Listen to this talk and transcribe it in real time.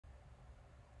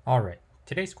Alright,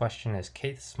 today's question is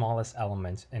kth smallest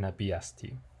element in a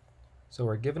BST. So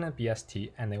we're given a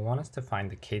BST and they want us to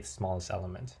find the kth smallest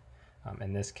element.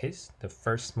 In this case, the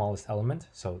first smallest element,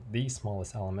 so the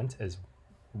smallest element is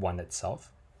 1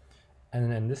 itself.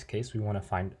 And in this case, we want to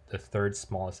find the third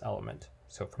smallest element.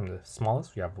 So from the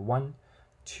smallest, we have 1,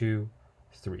 2,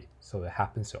 3. So it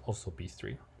happens to also be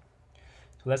 3.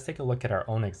 So let's take a look at our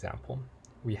own example.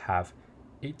 We have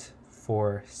 8,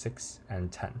 4, 6,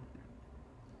 and 10.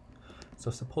 So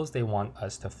suppose they want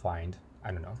us to find,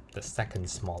 I don't know, the second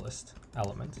smallest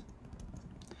element.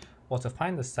 Well, to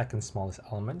find the second smallest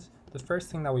element, the first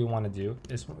thing that we want to do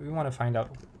is we want to find out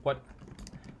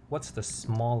what's the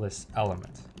smallest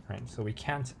element, right? So we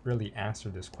can't really answer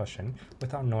this question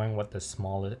without knowing what the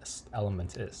smallest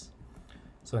element is.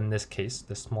 So in this case,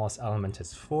 the smallest element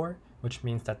is 4, which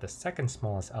means that the second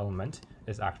smallest element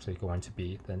is actually going to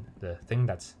be the thing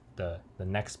that's the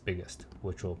next biggest,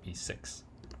 which will be 6.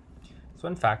 So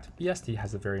in fact, BST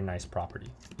has a very nice property.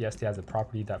 BST has a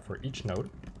property that for each node,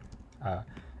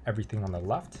 everything on the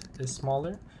left is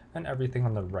smaller and everything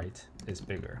on the right is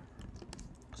bigger.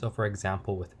 So for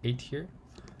example, with 8 here,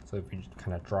 so if we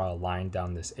kind of draw a line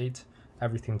down this 8,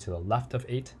 everything to the left of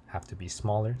 8 have to be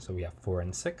smaller, so we have 4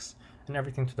 and 6, and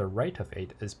everything to the right of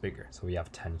 8 is bigger, so we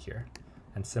have 10 here.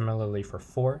 And similarly for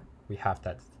 4, we have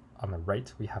that on the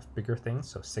right, we have bigger things,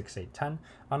 so 6, 8, 10.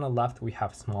 On the left, we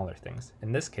have smaller things.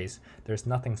 In this case, there's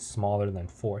nothing smaller than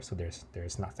 4, so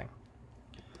there's nothing.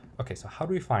 Okay, so how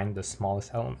do we find the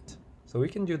smallest element? So we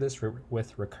can do this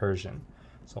with recursion.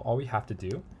 So all we have to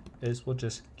do is we'll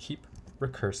just keep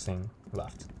recursing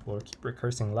left. We'll keep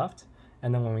recursing left,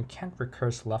 and then when we can't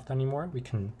recurse left anymore, we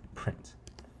can print.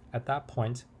 At that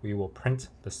point, we will print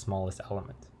the smallest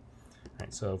element. All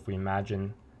right, so if we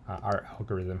imagine our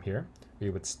algorithm here, we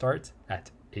would start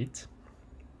at 8,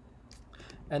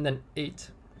 and then 8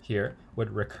 here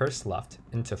would recurse left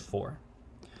into 4,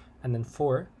 and then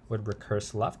 4 would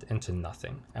recurse left into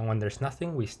nothing. And when there's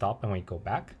nothing, we stop and we go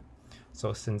back.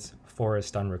 So since 4 is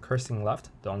done recursing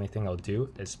left, the only thing I'll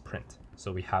do is print.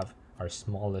 So we have our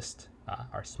smallest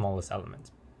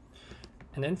element.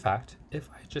 And in fact, if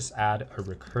I just add a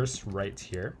recurse right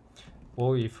here,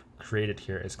 what we've created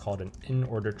here is called an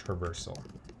in-order traversal.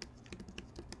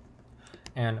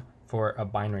 And for a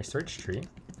binary search tree,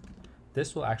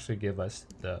 this will actually give us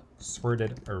the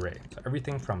sorted array. So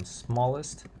everything from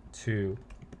smallest to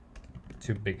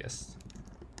biggest.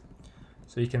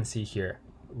 So you can see here,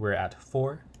 we're at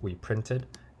 4, we printed,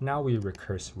 now we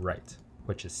recurse right,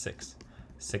 which is 6.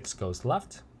 6 goes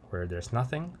left, where there's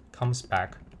nothing, comes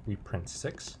back, we print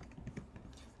 6.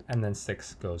 And then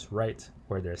 6 goes right,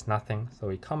 where there's nothing, so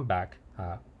we come back,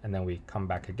 and then we come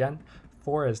back again.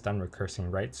 4 is done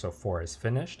recursing right, so 4 is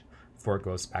finished. 4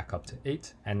 goes back up to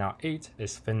 8, and now 8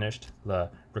 is finished the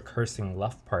recursing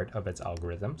left part of its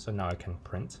algorithm, so now I can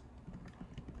print.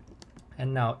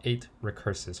 And now 8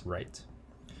 recurses right.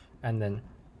 And then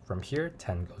from here,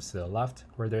 10 goes to the left,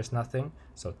 where there's nothing,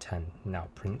 so 10 now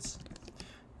prints.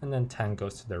 And then 10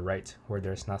 goes to the right, where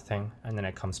there's nothing, and then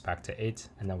it comes back to 8,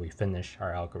 and then we finish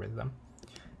our algorithm.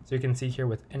 So you can see here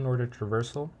with in-order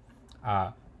traversal,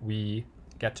 we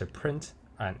get to print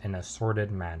in a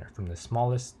sorted manner from the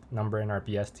smallest number in our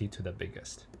BST to the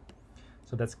biggest.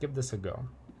 So let's give this a go.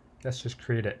 Let's just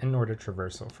create an in-order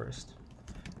traversal first.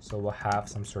 So we'll have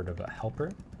some sort of a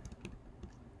helper.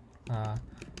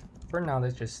 For now,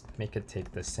 let's just make it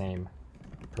take the same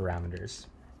parameters.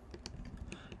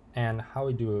 And how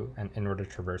we do an in-order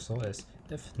traversal is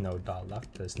if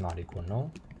node.left does not equal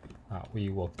null, we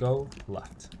will go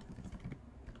left.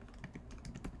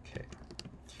 Okay.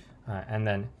 And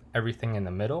then everything in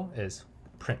the middle is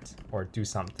print or do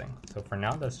something. So for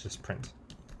now, let's just print.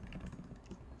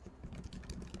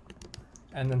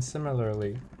 And then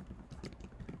similarly,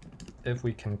 if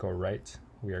we can go right,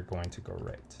 we are going to go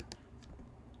right.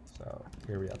 So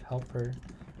here we have helper,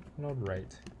 node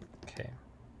right, okay.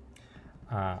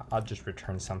 I'll just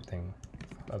return something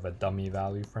of a dummy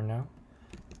value for now.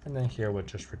 And then here we'll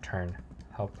just return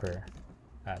helper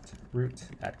at root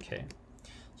at k.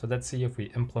 So let's see if we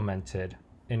implemented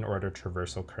in-order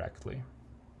traversal correctly.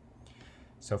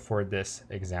 So for this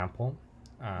example,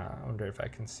 I wonder if I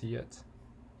can see it.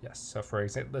 Yes, so for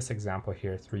this example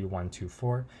here, 3, 1, 2,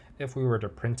 4, if we were to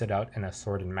print it out in a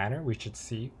sorted manner, we should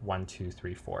see 1, 2,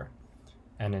 3, 4.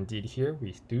 And indeed here,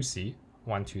 we do see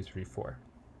 1, 2, 3, 4.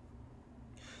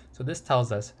 So this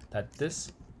tells us that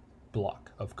this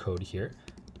block of code here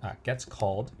gets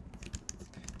called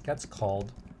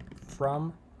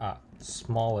from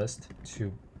smallest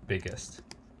to biggest.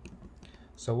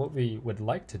 So what we would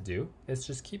like to do is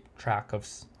just keep track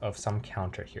of some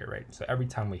counter here, right? So every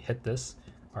time we hit this,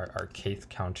 our kth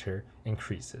counter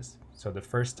increases. So the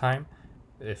first time,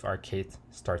 if our kth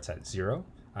starts at 0,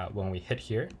 when we hit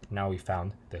here, now we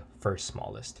found the first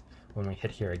smallest. When we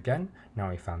hit here again, now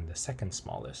we found the second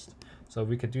smallest. So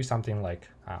we could do something like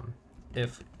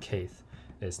if kth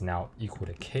is now equal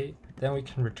to k, then we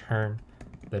can return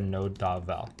the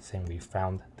node.val saying we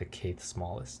found the kth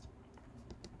smallest.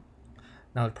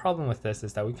 Now the problem with this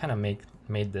is that we kind of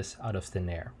made this out of thin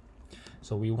air.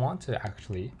 So we want to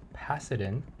actually pass it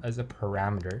in as a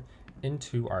parameter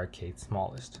into our kth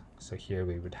smallest. So here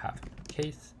we would have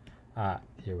kth,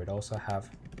 here we'd also have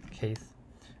kth,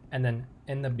 and then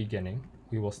in the beginning,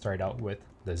 we will start out with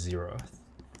the 0th.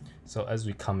 So as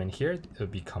we come in here, it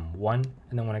would become 1,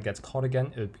 and then when it gets called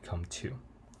again, it would become 2.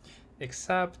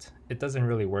 Except it doesn't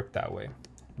really work that way,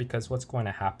 because what's going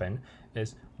to happen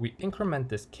is we increment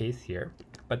this kth here,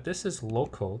 but this is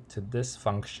local to this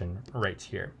function right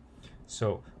here.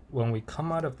 So when we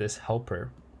come out of this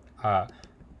helper,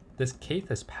 this kth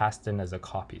is passed in as a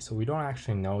copy, so we don't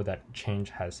actually know that change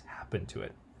has happened to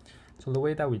it. So the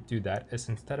way that we do that is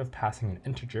instead of passing an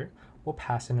integer, we'll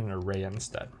pass in an array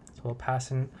instead. So we'll pass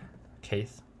in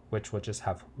kth, which will just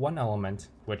have one element,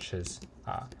 which is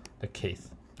the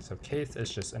kth. So kth is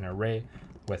just an array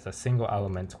with a single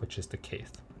element, which is the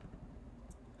kth.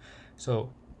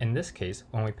 So in this case,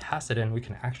 when we pass it in, we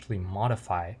can actually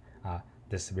modify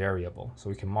this variable. So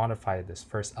we can modify this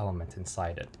first element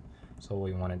inside it. So what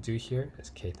we want to do here is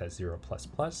kth at 0 plus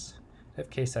plus. If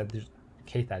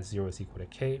kth at 0 is equal to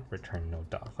k, return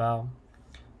node.val.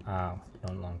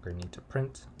 No longer need to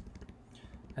print.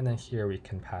 And then here we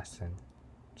can pass in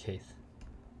kth.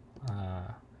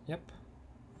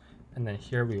 And then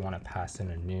here we want to pass in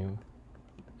a new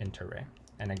int array.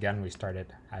 And again, we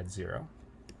started at 0.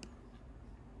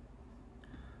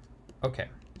 Okay,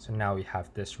 so now we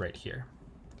have this right here.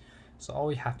 So all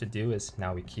we have to do is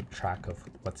now we keep track of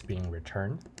what's being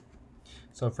returned.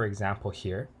 So for example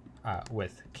here,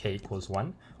 with k equals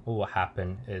 1, what will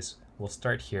happen is we'll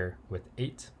start here with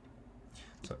 8.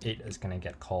 So 8 is going to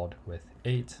get called with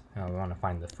 8. Now we want to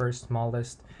find the first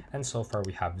smallest, and so far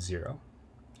we have 0.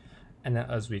 And then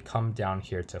as we come down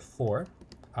here to 4,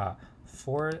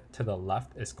 4 to the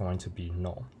left is going to be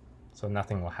null. So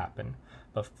nothing will happen.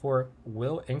 But 4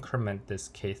 will increment this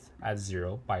kth at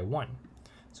 0 by 1.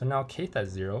 So now kth at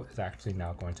 0 is actually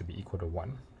now going to be equal to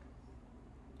 1.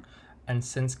 And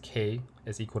since k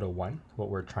is equal to 1, what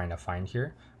we're trying to find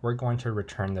here, we're going to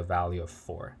return the value of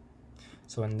 4.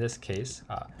 So in this case,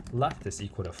 left is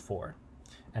equal to 4.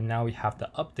 And now we have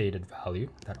the updated value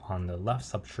that on the left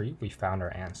subtree, we found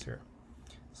our answer.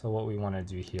 So what we want to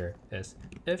do here is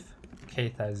if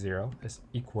kth at 0 is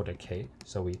equal to k,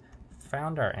 so we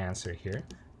found our answer here,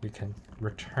 we can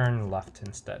return left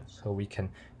instead. So we can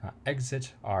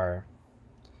exit our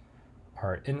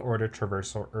in-order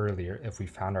traversal earlier if we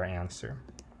found our answer.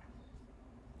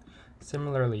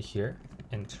 Similarly here,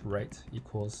 int right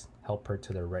equals helper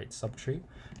to the right subtree.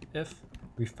 If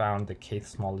we found the kth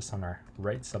smallest on our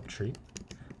right subtree,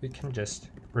 we can just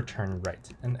return right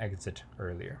and exit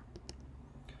earlier.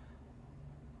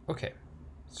 Okay,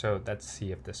 so let's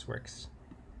see if this works.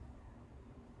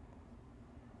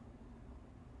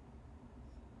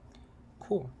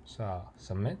 Cool, so I'll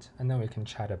submit, and then we can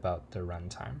chat about the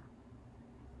runtime.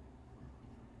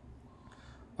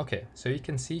 Okay, so you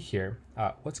can see here,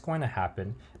 what's going to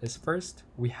happen is first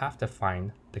we have to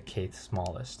find the kth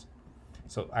smallest.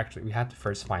 So actually we have to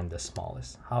first find the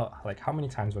smallest. How many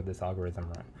times would this algorithm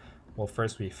run? Well,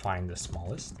 first we find the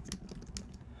smallest.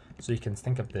 So you can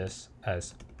think of this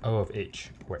as O of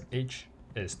h, where h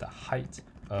is the height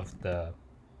of the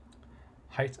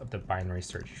binary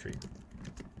search tree.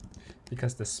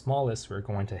 Because the smallest, we're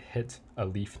going to hit a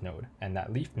leaf node, and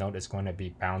that leaf node is going to be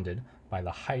bounded by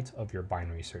the height of your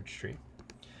binary search tree.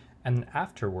 And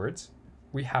afterwards,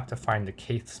 we have to find the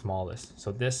kth smallest.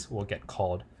 So this will get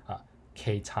called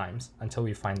k times until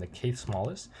we find the kth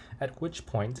smallest, at which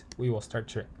point we will start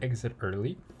to exit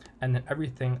early, and then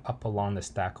everything up along the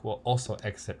stack will also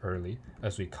exit early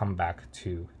as we come back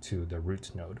to the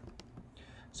root node.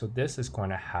 So this is going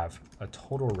to have a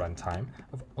total runtime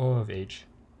of O of h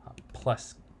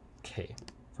plus k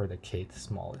for the kth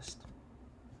smallest.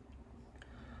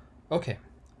 Okay,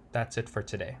 that's it for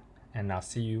today, and I'll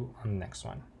see you on the next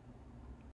one.